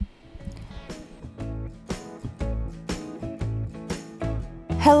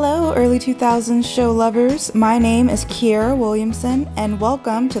Hello, early 2000s show lovers. My name is Kiera Williamson, and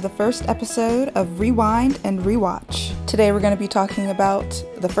welcome to the first episode of Rewind and Rewatch. Today we're going to be talking about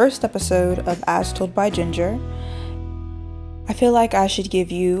the first episode of As Told by Ginger. I feel like I should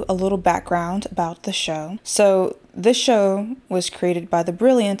give you a little background about the show. So, this show was created by the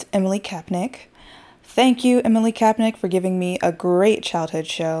brilliant Emily Kapnick. Thank you, Emily Kapnick, for giving me a great childhood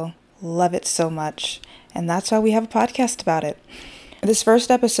show. Love it so much. And that's why we have a podcast about it. This first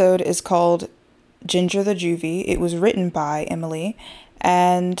episode is called Ginger the Juvie. It was written by Emily,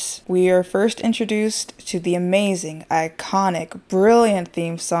 and we are first introduced to the amazing, iconic, brilliant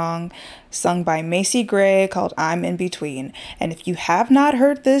theme song sung by Macy Gray called I'm in Between. And if you have not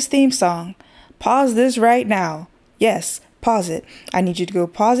heard this theme song, pause this right now. Yes, pause it. I need you to go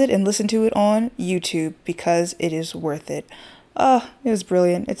pause it and listen to it on YouTube because it is worth it. Oh, it was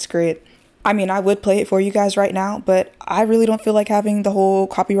brilliant. It's great. I mean, I would play it for you guys right now, but I really don't feel like having the whole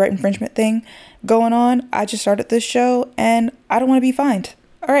copyright infringement thing going on. I just started this show and I don't want to be fined.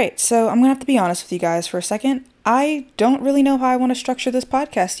 All right, so I'm going to have to be honest with you guys for a second. I don't really know how I want to structure this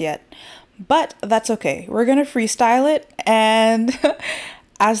podcast yet, but that's okay. We're going to freestyle it, and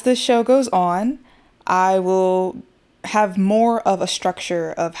as this show goes on, I will have more of a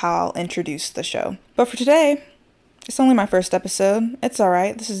structure of how I'll introduce the show. But for today, it's only my first episode. It's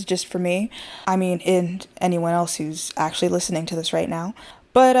alright. This is just for me. I mean, and anyone else who's actually listening to this right now.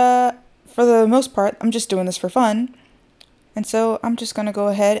 But for the most part, I'm just doing this for fun. And so I'm just going to go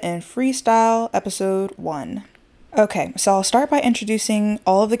ahead and freestyle episode 1. Okay, so I'll start by introducing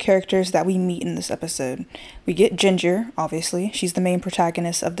all of the characters that we meet in this episode. We get Ginger, obviously. She's the main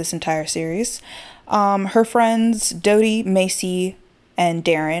protagonist of this entire series. Her friends, Dodie, Macy, and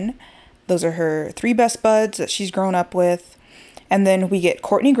Darren. Those are her 3 best buds that she's grown up with. And then we get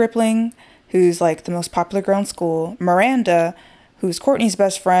Courtney Grippling, who's like the most popular girl in school. Miranda, who's Courtney's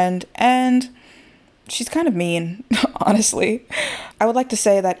best friend. And she's kind of mean, honestly. I would like to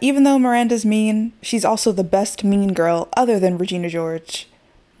say that even though Miranda's mean, she's also the best mean girl other than Regina George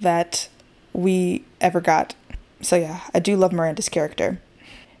that we ever got. So yeah, I do love Miranda's character.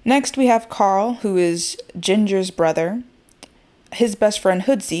 Next we have Carl, who is Ginger's brother. His best friend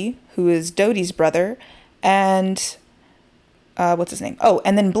Hoodsey, who is Dodie's brother, and what's his name? Oh,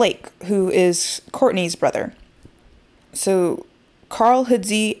 and then Blake, who is Courtney's brother. So Carl,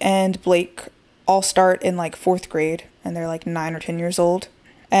 Hoodsey, and Blake all start in like 4th grade, and they're like 9 or 10 years old.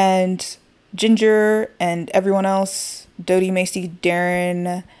 And Ginger and everyone else, Dodie, Macy,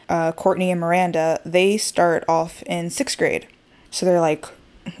 Darren, Courtney, and Miranda, they start off in 6th grade. So they're like,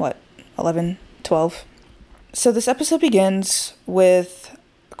 11, 12? So this episode begins with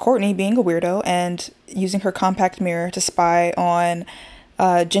Courtney being a weirdo and using her compact mirror to spy on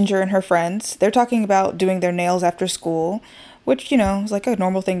Ginger and her friends. They're talking about doing their nails after school, which, is like a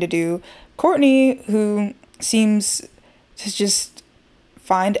normal thing to do. Courtney, who seems to just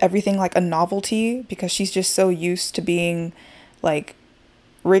find everything like a novelty because she's just so used to being like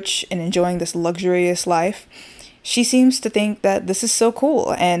rich and enjoying this luxurious life. She seems to think that this is so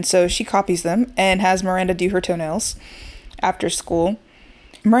cool, and so she copies them and has Miranda do her toenails after school.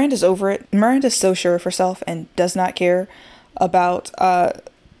 Miranda's over it. Miranda's so sure of herself and does not care about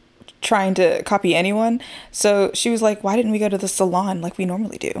trying to copy anyone. So she was like, why didn't we go to the salon like we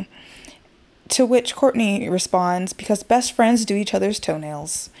normally do? To which Courtney responds, because best friends do each other's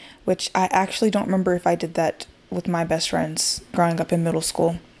toenails, which I actually don't remember if I did that with my best friends growing up in middle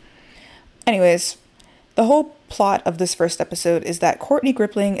school. Anyways, the whole plot of this first episode is that Courtney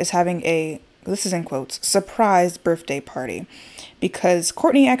Grippling is having a, this is in quotes, surprise birthday party because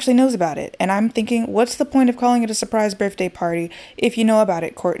Courtney actually knows about it. And I'm thinking, what's the point of calling it a surprise birthday party if you know about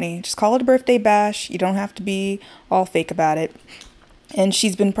it, Courtney? Just call it a birthday bash. You don't have to be all fake about it. And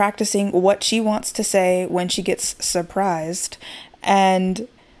she's been practicing what she wants to say when she gets surprised. And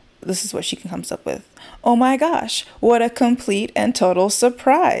this is what she comes up with. Oh my gosh, what a complete and total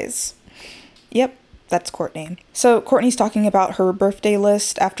surprise. Yep. That's Courtney. So Courtney's talking about her birthday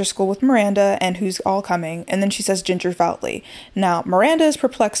list after school with Miranda and who's all coming, and then she says Ginger Foutley. Now, Miranda is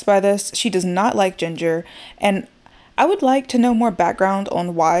perplexed by this. She does not like Ginger, and I would like to know more background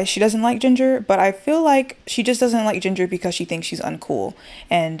on why she doesn't like Ginger, but I feel like she just doesn't like Ginger because she thinks she's uncool,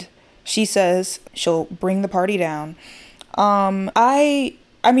 and she says she'll bring the party down. I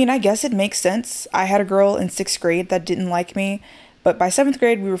mean, I guess it makes sense. I had a girl in 6th grade that didn't like me. But by 7th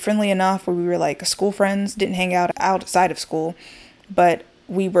grade, we were friendly enough where we were like school friends, didn't hang out outside of school, but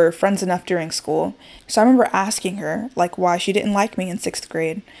we were friends enough during school. So I remember asking her like why she didn't like me in 6th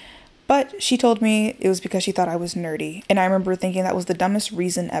grade. But she told me it was because she thought I was nerdy. And I remember thinking that was the dumbest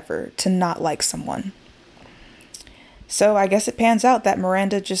reason ever to not like someone. So I guess it pans out that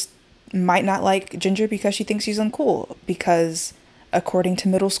Miranda just might not like Ginger because she thinks she's uncool, because according to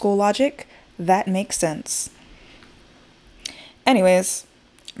middle school logic, that makes sense. Anyways,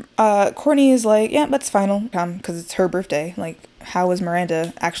 Courtney is like, yeah, that's final, because it's her birthday. Like, how is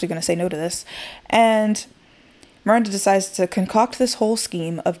Miranda actually going to say no to this? And Miranda decides to concoct this whole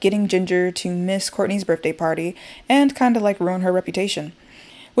scheme of getting Ginger to miss Courtney's birthday party and kind of like ruin her reputation,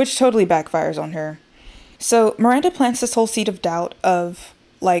 which totally backfires on her. So Miranda plants this whole seed of doubt of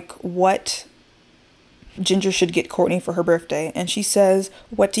like what Ginger should get Courtney for her birthday. And she says,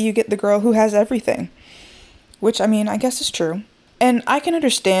 what do you get the girl who has everything? Which, I mean, I guess is true. And I can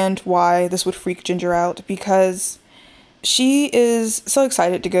understand why this would freak Ginger out, because she is so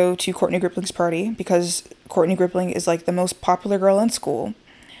excited to go to Courtney Gripling's party because Courtney Gripling is like the most popular girl in school.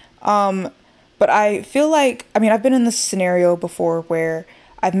 But I feel like, I mean, I've been in this scenario before where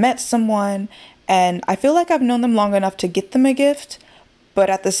I've met someone and I feel like I've known them long enough to get them a gift, but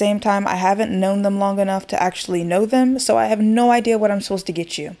at the same time, I haven't known them long enough to actually know them, so I have no idea what I'm supposed to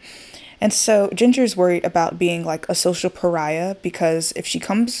get you. And so Ginger's worried about being like a social pariah, because if she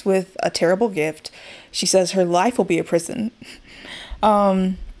comes with a terrible gift, she says her life will be a prison.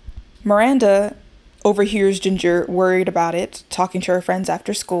 Miranda overhears Ginger worried about it, talking to her friends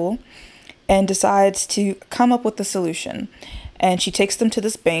after school, and decides to come up with a solution. And she takes them to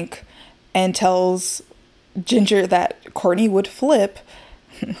this bank and tells Ginger that Courtney would flip.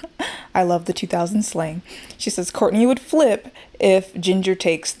 I love the 2000 slang. She says Courtney would flip if Ginger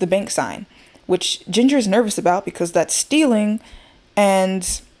takes the bank sign, which Ginger is nervous about because that's stealing.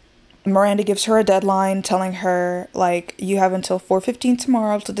 And Miranda gives her a deadline telling her, like, you have until 4:15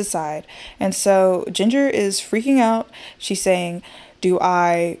 tomorrow to decide. And so Ginger is freaking out. She's saying, do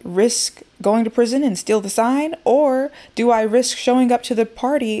I risk going to prison and steal the sign? Or do I risk showing up to the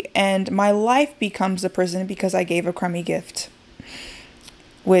party and my life becomes a prison because I gave a crummy gift?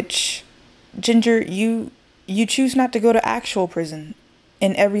 Which, Ginger, you choose not to go to actual prison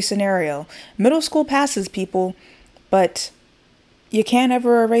in every scenario. Middle school passes, people, but you can't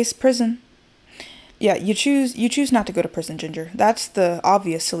ever erase prison. Yeah, you choose not to go to prison, Ginger. That's the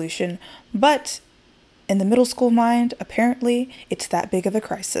obvious solution. But in the middle school mind, apparently, it's that big of a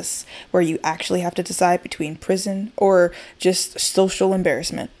crisis where you actually have to decide between prison or just social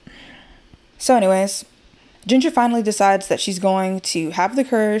embarrassment. So anyways, Ginger finally decides that she's going to have the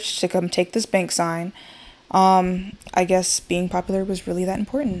courage to come take this bank sign. I guess being popular was really that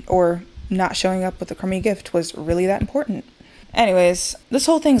important, or not showing up with a crummy gift was really that important. Anyways, this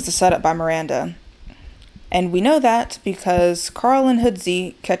whole thing's the setup by Miranda. And we know that because Carl and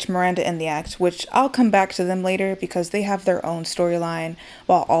Hoodsey catch Miranda in the act, which I'll come back to them later because they have their own storyline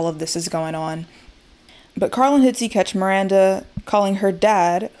while all of this is going on. But Carl and Hoodsey catch Miranda calling her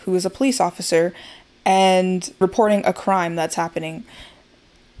dad, who is a police officer, and reporting a crime that's happening.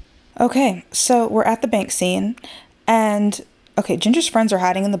 Okay, so we're at the bank scene, and okay, Ginger's friends are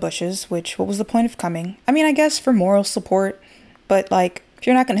hiding in the bushes, which, what was the point of coming? I mean, I guess for moral support, but like, if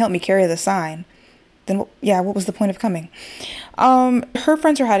you're not going to help me carry the sign, then yeah, what was the point of coming? Her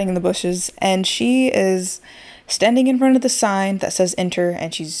friends are hiding in the bushes, and she is standing in front of the sign that says enter,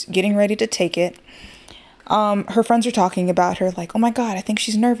 and she's getting ready to take it. Her friends are talking about her like, oh my God, I think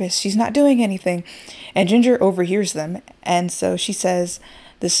she's nervous. She's not doing anything. And Ginger overhears them. And so she says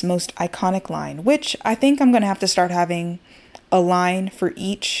this most iconic line, which I think I'm going to have to start having a line for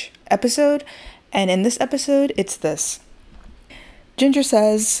each episode. And in this episode, it's this. Ginger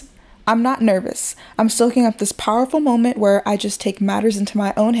says, I'm not nervous. I'm soaking up this powerful moment where I just take matters into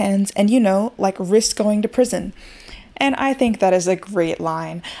my own hands and, like risk going to prison. And I think that is a great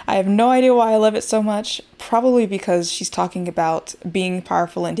line. I have no idea why I love it so much. Probably because she's talking about being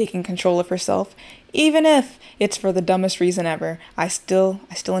powerful and taking control of herself, even if it's for the dumbest reason ever. I still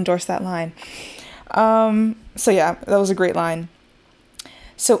endorse that line. So yeah, that was a great line.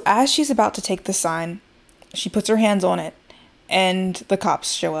 So as she's about to take the sign, she puts her hands on it, and the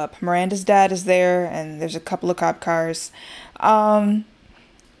cops show up. Miranda's dad is there, and there's a couple of cop cars. And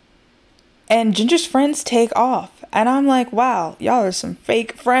Ginger's friends take off. And I'm like, wow, y'all are some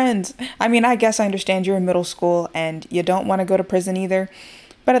fake friends. I mean, I guess I understand you're in middle school and you don't want to go to prison either.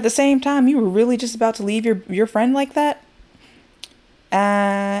 But at the same time, you were really just about to leave your friend like that?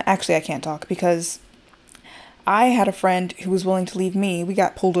 Actually, I can't talk because I had a friend who was willing to leave me. We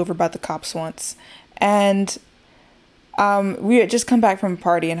got pulled over by the cops once. And we had just come back from a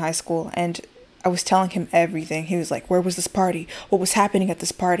party in high school, and I was telling him everything. He was like, where was this party? What was happening at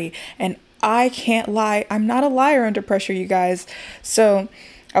this party? And I can't lie. I'm not a liar under pressure, you guys. So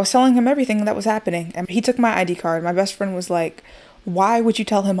I was telling him everything that was happening. And he took my ID card. My best friend was like, Why would you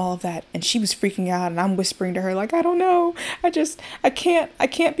tell him all of that? And she was freaking out, and I'm whispering to her like, I don't know. I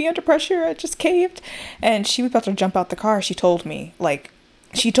can't be under pressure. I just caved. And she was about to jump out the car. She told me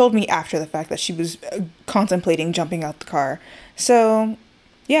after the fact that she was contemplating jumping out the car. So,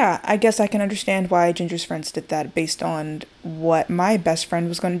 yeah, I guess I can understand why Ginger's friends did that based on what my best friend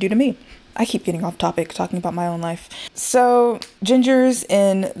was going to do to me. I keep getting off topic talking about my own life. So Ginger's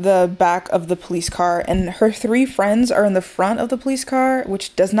in the back of the police car, and her 3 friends are in the front of the police car,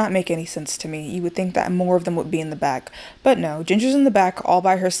 which does not make any sense to me. You would think that more of them would be in the back. But no, Ginger's in the back all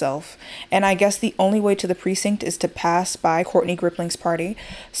by herself. And I guess the only way to the precinct is to pass by Courtney Gripling's party.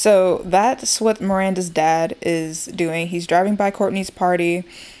 So that's what Miranda's dad is doing. He's driving by Courtney's party,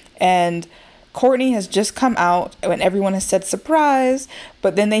 and Courtney has just come out when everyone has said surprise,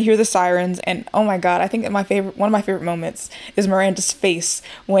 but then they hear the sirens, and oh my god, I think that one of my favorite moments is Miranda's face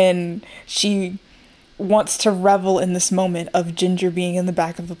when she wants to revel in this moment of Ginger being in the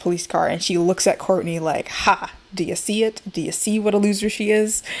back of the police car, and she looks at Courtney like, ha, do you see it? Do you see what a loser she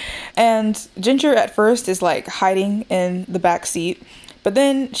is? And Ginger at first is like hiding in the back seat, but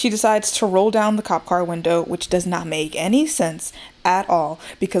then she decides to roll down the cop car window, which does not make any sense at all,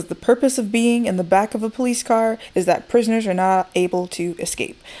 because the purpose of being in the back of a police car is that prisoners are not able to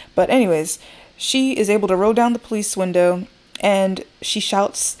escape. But anyways, she is able to roll down the police window, and she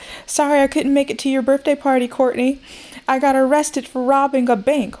shouts, "Sorry I couldn't make it to your birthday party, Courtney. I got arrested for robbing a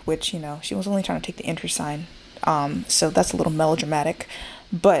bank," which, she was only trying to take the enter sign. So that's a little melodramatic,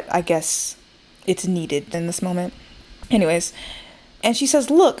 but I guess it's needed in this moment. Anyways, and she says,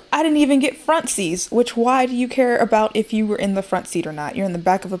 "Look, I didn't even get front seats," which, why do you care about if you were in the front seat or not? You're in the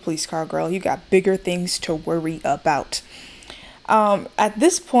back of a police car, girl. You got bigger things to worry about. At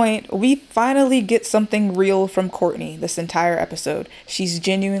this point, we finally get something real from Courtney this entire episode. She's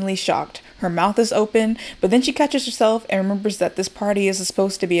genuinely shocked. Her mouth is open, but then she catches herself and remembers that this party is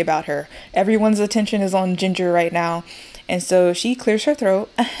supposed to be about her. Everyone's attention is on Ginger right now. And so she clears her throat,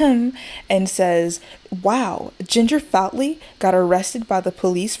 and says, "Wow, Ginger Foutley got arrested by the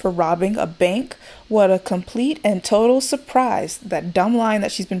police for robbing a bank? What a complete and total surprise." That dumb line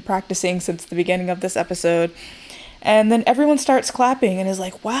that she's been practicing since the beginning of this episode. And then everyone starts clapping and is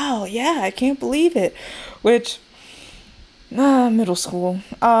like, "Wow, yeah, I can't believe it." Which, middle school.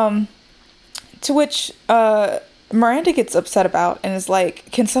 To which, Miranda gets upset about and is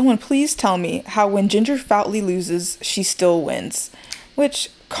like, "Can someone please tell me how when Ginger Foutley loses, she still wins?" Which,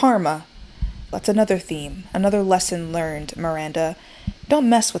 karma. That's another theme, another lesson learned, Miranda. Don't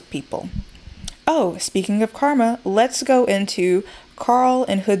mess with people. Oh, speaking of karma, let's go into Carl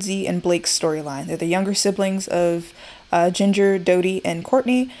and Hoodsey and Blake's storyline. They're the younger siblings of Ginger, Dodie, and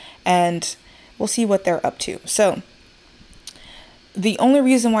Courtney, and we'll see what they're up to. So, the only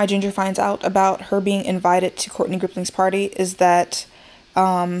reason why Ginger finds out about her being invited to Courtney Gripling's party is that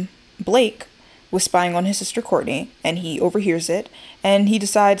Blake was spying on his sister Courtney, and he overhears it, and he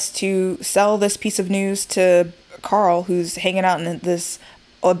decides to sell this piece of news to Carl, who's hanging out in this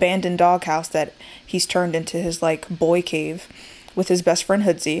abandoned doghouse that he's turned into his boy cave with his best friend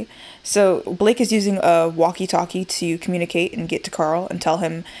Hoodsey. So Blake is using a walkie-talkie to communicate and get to Carl and tell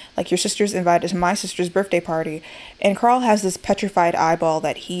him, your sister's invited to my sister's birthday party. And Carl has this petrified eyeball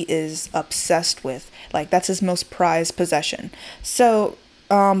that he is obsessed with. That's his most prized possession. So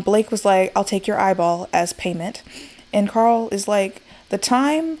Blake was like, "I'll take your eyeball as payment." And Carl is like, "The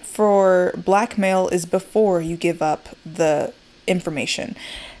time for blackmail is before you give up the information."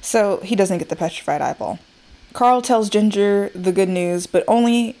 So he doesn't get the petrified eyeball. Carl tells Ginger the good news, but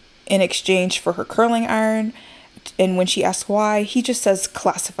only in exchange for her curling iron. And when she asks why, he just says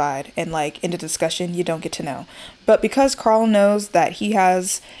classified. And in the discussion, you don't get to know. But because Carl knows that he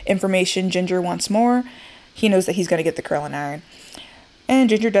has information Ginger wants more, he knows that he's going to get the curling iron. And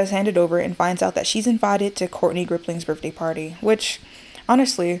Ginger does hand it over and finds out that she's invited to Courtney Gripling's birthday party. Which,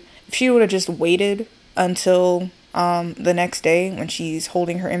 honestly, if she would have just waited until the next day when she's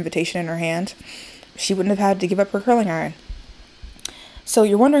holding her invitation in her hand, she wouldn't have had to give up her curling iron. So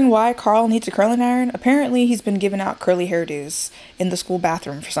you're wondering why Carl needs a curling iron? Apparently he's been giving out curly hairdos in the school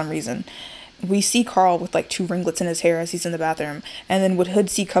bathroom for some reason. We see Carl with 2 ringlets in his hair as he's in the bathroom. And then when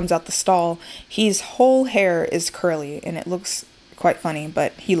Hoodsey comes out the stall, his whole hair is curly and it looks quite funny,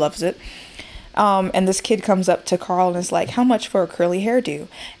 but he loves it. And this kid comes up to Carl and is like, "How much for a curly hairdo?"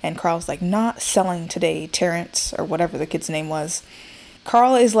 And Carl's like, "Not selling today, Terrence," or whatever the kid's name was.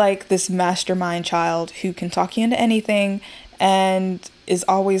 Carl is this mastermind child who can talk you into anything and is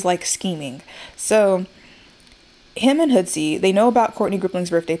always scheming. So him and Hoodsey, they know about Courtney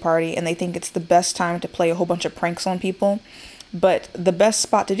Gripling's birthday party and they think it's the best time to play a whole bunch of pranks on people. But the best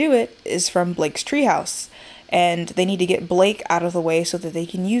spot to do it is from Blake's treehouse. and they need to get Blake out of the way so that they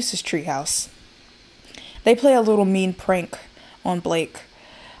can use his treehouse. They play a little mean prank on Blake.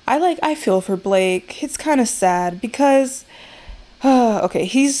 I feel for Blake. It's kind of sad because okay,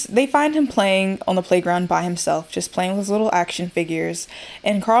 they find him playing on the playground by himself, just playing with his little action figures,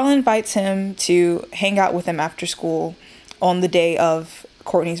 and Carl invites him to hang out with him after school on the day of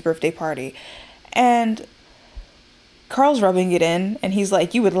Courtney's birthday party. And Carl's rubbing it in, and he's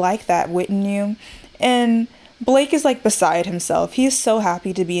like, "You would like that, wouldn't you?" And Blake is like beside himself. He is so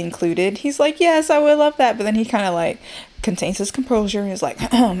happy to be included. He's like, "Yes, I would love that." But then he kind of like contains his composure and is like,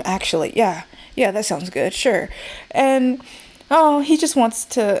 "Actually, yeah, that sounds good, sure." And he just wants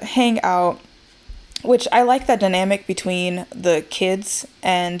to hang out, which I like that dynamic between the kids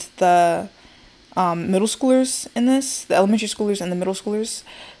and the middle schoolers in this, the elementary schoolers and the middle schoolers.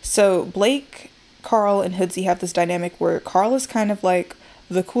 So Blake, Carl, and Hoodsie have this dynamic where Carl is kind of like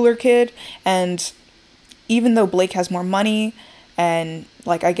the cooler kid, and even though Blake has more money and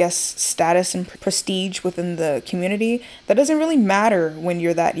like I guess status and prestige within the community, that doesn't really matter when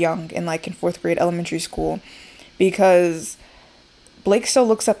you're that young and like in 4th grade elementary school, because Blake still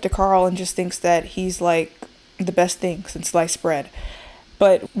looks up to Carl and just thinks that he's like the best thing since sliced bread.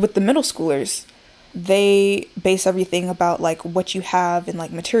 But with the middle schoolers, they base everything about like what you have and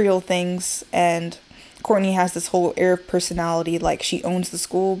like material things, and Courtney has this whole air of personality, like she owns the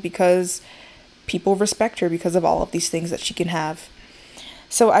school because people respect her because of all of these things that she can have.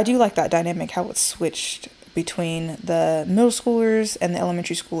 So I do like that dynamic, how it's switched between the middle schoolers and the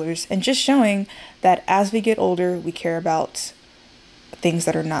elementary schoolers, and just showing that as we get older, we care about things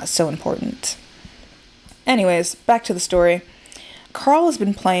that are not so important. Anyways, back to the story. Carl has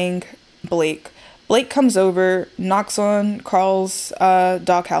been playing Blake. Blake comes over, knocks on Carl's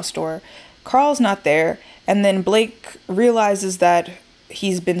doghouse door. Carl's not there, and then Blake realizes that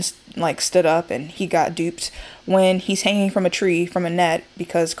he's been like stood up and he got duped when he's hanging from a tree from a net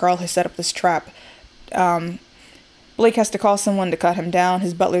because Carl has set up this trap. Blake has to call someone to cut him down.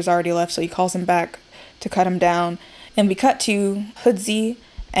 His butler's already left, so he calls him back to cut him down. And we cut to Hoodsie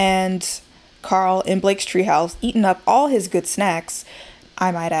and Carl in Blake's treehouse, eating up all his good snacks,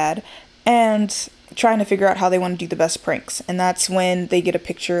 I might add, and trying to figure out how they want to do the best pranks. And that's when they get a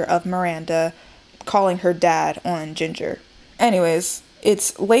picture of Miranda calling her dad on Ginger. Anyways,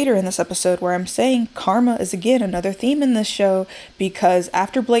 it's later in this episode where I'm saying karma is again another theme in this show, because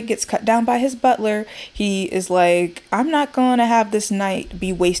after Blake gets cut down by his butler, he is like, "I'm not going to have this night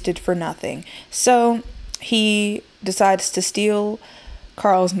be wasted for nothing." So he decides to steal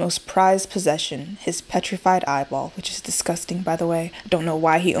Carl's most prized possession, his petrified eyeball, which is disgusting, by the way. I don't know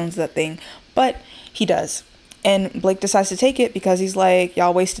why he owns that thing, but he does. And Blake decides to take it because he's like,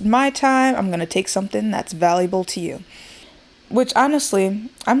 "Y'all wasted my time. I'm going to take something that's valuable to you." Which, honestly,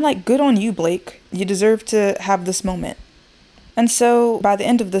 I'm like, good on you, Blake. You deserve to have this moment. And so, by the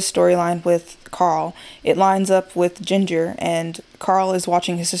end of this storyline with Carl, it lines up with Ginger, and Carl is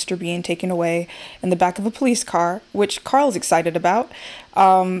watching his sister being taken away in the back of a police car, which Carl's excited about,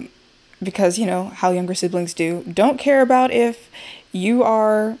 because, you know, how younger siblings do. Don't care about if you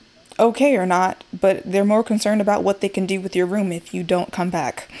are okay or not, but they're more concerned about what they can do with your room if you don't come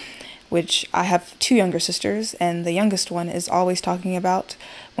back. Which I have 2 younger sisters, and the youngest one is always talking about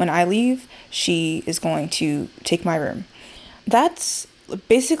when I leave, she is going to take my room. That's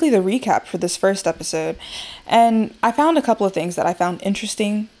basically the recap for this first episode. And I found a couple of things that I found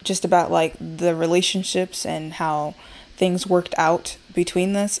interesting just about like the relationships and how things worked out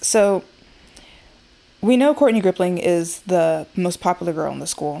between this. So we know Courtney Grippling is the most popular girl in the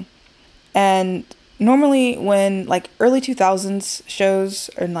school. And normally when like early 2000s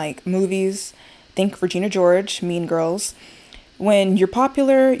shows or like movies, think Regina George, Mean Girls, when you're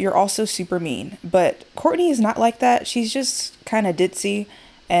popular, you're also super mean. But Courtney is not like that. She's just kind of ditzy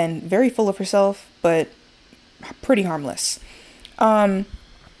and very full of herself, but pretty harmless. Her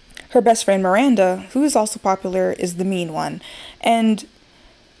best friend Miranda, who is also popular, is the mean one. And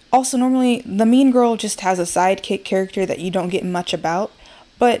also normally the mean girl just has a sidekick character that you don't get much about.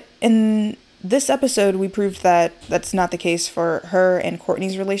 But in this episode, we proved that that's not the case for her and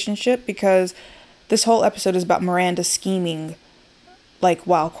Courtney's relationship, because this whole episode is about Miranda scheming, like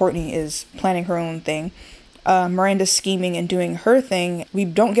while Courtney is planning her own thing. Miranda's scheming and doing her thing. We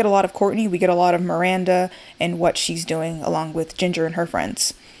don't get a lot of Courtney, we get a lot of Miranda and what she's doing along with Ginger and her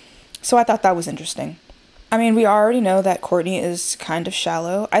friends. So I thought that was interesting. I mean, we already know that Courtney is kind of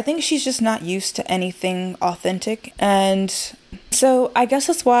shallow. I think she's just not used to anything authentic. And so I guess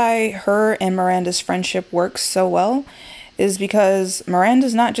that's why her and Miranda's friendship works so well, is because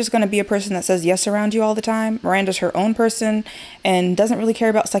Miranda's not just going to be a person that says yes around you all the time. Miranda's her own person and doesn't really care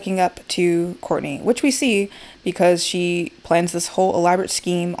about sucking up to Courtney, which we see because she plans this whole elaborate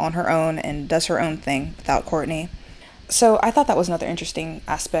scheme on her own and does her own thing without Courtney. So I thought that was another interesting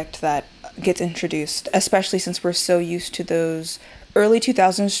aspect that gets introduced, especially since we're so used to those early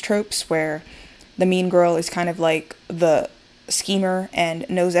 2000s tropes where the mean girl is kind of like the schemer and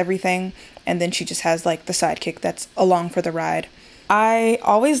knows everything, and then she just has like the sidekick that's along for the ride. I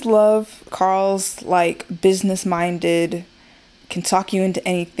always love Carl's like business-minded, can talk you into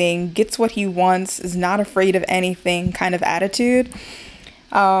anything, gets what he wants, is not afraid of anything kind of attitude.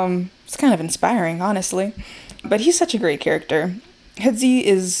 It's kind of inspiring, honestly. But he's such a great character. Hezi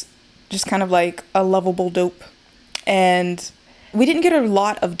is just kind of like a lovable dope. And we didn't get a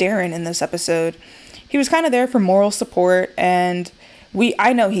lot of Darren in this episode. He was kind of there for moral support, and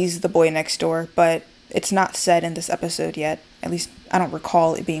I know he's the boy next door, but it's not said in this episode yet. At least I don't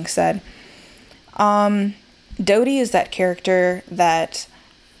recall it being said. Dodie is that character that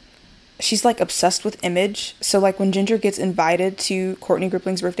she's like obsessed with image. So like when Ginger gets invited to Courtney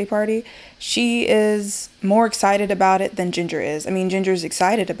Gripling's birthday party, she is more excited about it than Ginger is. I mean, Ginger's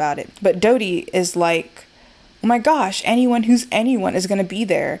excited about it, but Dodie is like, oh my gosh, anyone who's anyone is going to be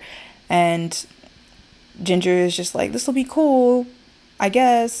there. And Ginger is just like, this will be cool, I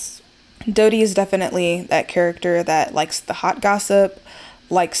guess. Dodie is definitely that character that likes the hot gossip,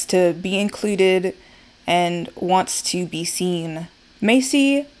 likes to be included, and wants to be seen.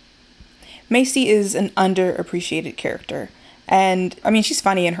 Macy is an underappreciated character. And, I mean, she's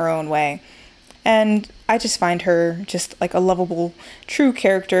funny in her own way. And I just find her just like a lovable, true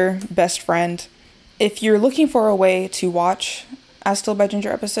character, best friend. If you're looking for a way to watch As Told by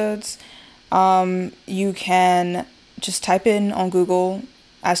Ginger episodes, you can just type in on Google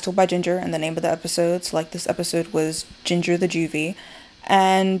As Told by Ginger and the name of the episodes. Like this episode was Ginger the Juvie.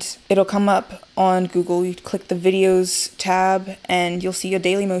 And it'll come up on Google. You click the videos tab and you'll see a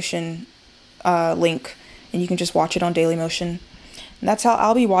Dailymotion link. And you can just watch it on Dailymotion. And that's how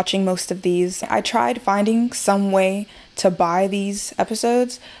I'll be watching most of these. I tried finding some way to buy these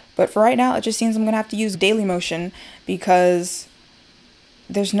episodes. But for right now, it just seems I'm going to have to use Dailymotion because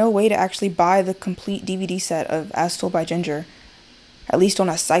there's no way to actually buy the complete DVD set of As Told by Ginger, at least on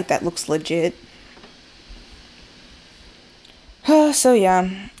a site that looks legit. So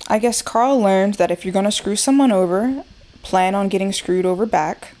yeah, I guess Carl learned that if you're gonna screw someone over, plan on getting screwed over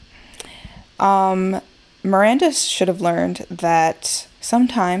back. Miranda should have learned that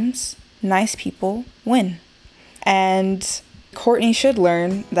sometimes nice people win. And Courtney should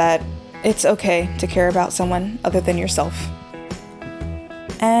learn that it's okay to care about someone other than yourself.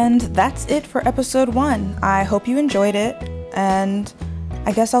 And that's it for episode 1. I hope you enjoyed it, and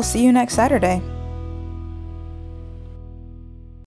I guess I'll see you next Saturday.